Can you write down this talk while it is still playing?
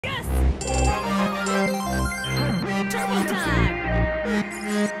Turbo time!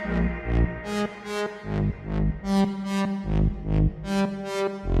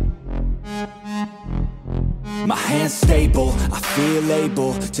 My hand's stable, I feel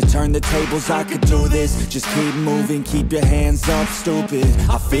able to turn the tables, I could do this. Just keep moving, keep your hands up, stupid.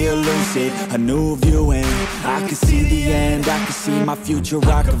 I feel lucid, a new view and I can see the end, I can see my future,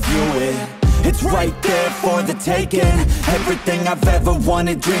 I can view it. It's right there for the taking. Everything I've ever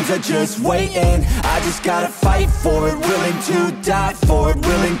wanted, dreams are just waiting. I just gotta fight for it, willing to die for it,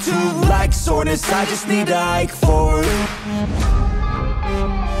 willing to like soreness, I just need to hike for it.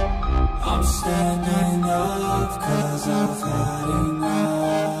 I'm standing up 'cause I've had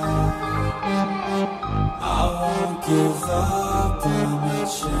enough. I won't give up, I'm a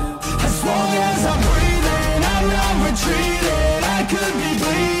champion. As long as I'm breathing, I'm not retreating. I could be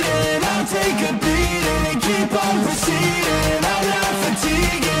bleeding, I'll take a beating and keep on proceeding. I'm not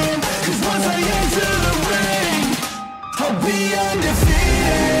fatiguing, 'cause once I enter the ring, I'll be undefeated.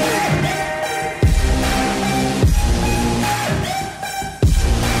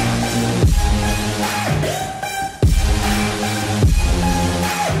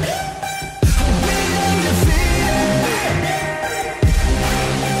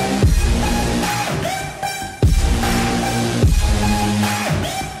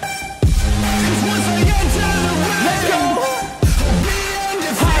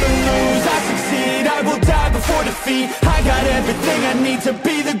 I got everything I need to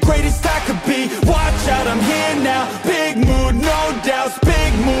be the greatest I could be. Watch out, I'm here now. Big mood, no doubts.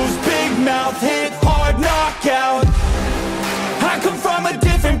 Big moves, big mouth. Hit hard, knockout. I come from a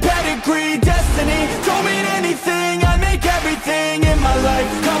different pedigree. Destiny don't mean anything. I make everything in my life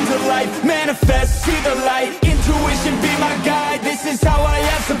come to life. Manifest, see the light. Intuition be my guide. This is how I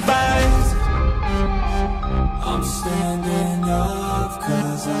have survived. I'm standing up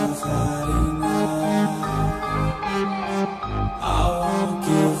 'cause I've had enough. I won't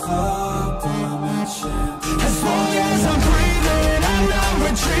give up, I'm a champion. As long as I'm breathing, I'm not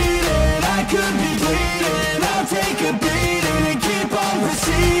retreating. I could be bleeding, I'll take a beating and keep on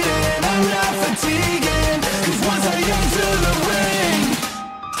proceeding. I'm not fatiguing, 'cause once I enter the ring,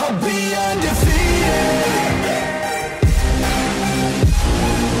 I'll be undefeated.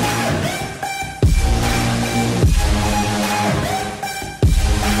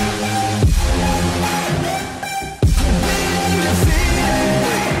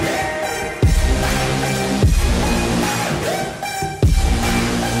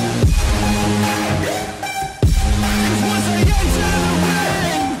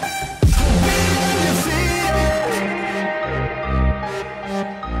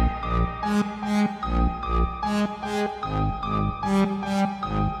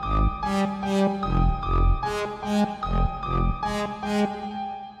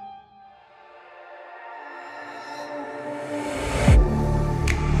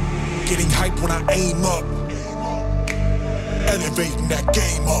 Getting hype when I aim up, elevating that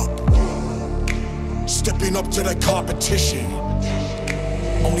game up, stepping up to the competition.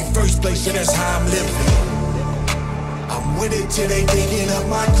 Only first place, and that's how I'm living. I'm with it till they digging up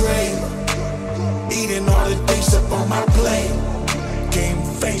my grave, eating all the things up on my plate. Game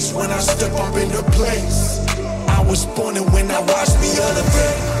face when I step up into place. I was born and when I watched me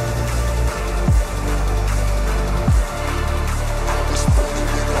elevate.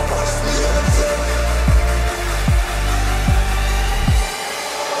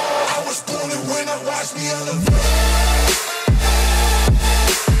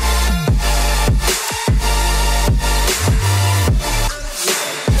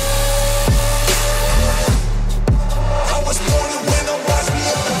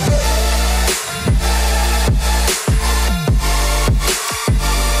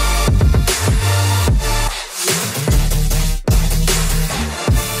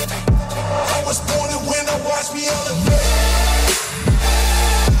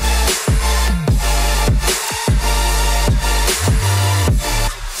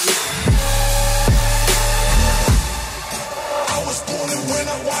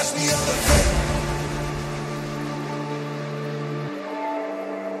 Watch me elevate.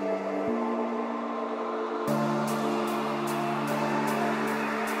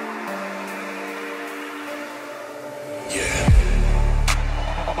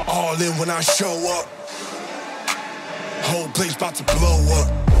 All in when I show up, whole place about to blow up.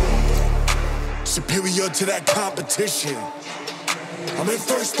 Superior to that competition. I'm in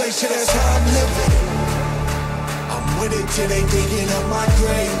first place, yeah, that's how I'm living. I'm with it till they digging up my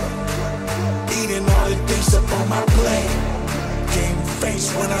grave, eating all the things up on my plate. Game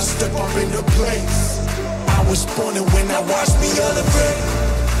face when I step up into place. I was born and when I watched me elevate.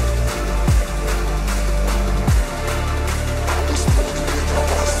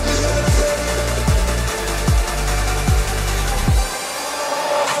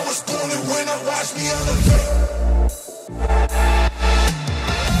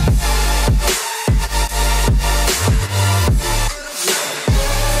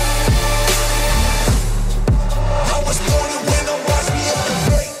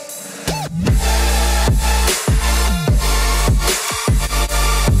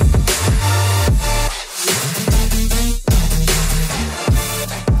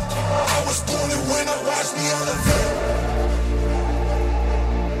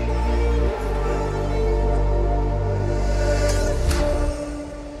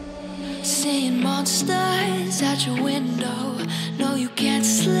 seeing monsters out your window. No, you can't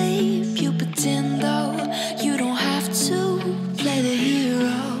sleep, you pretend though. You don't have to play the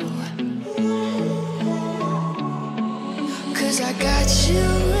hero. 'Cause I got you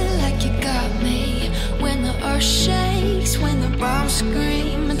like you got me. When the earth shakes, when the bombs scream,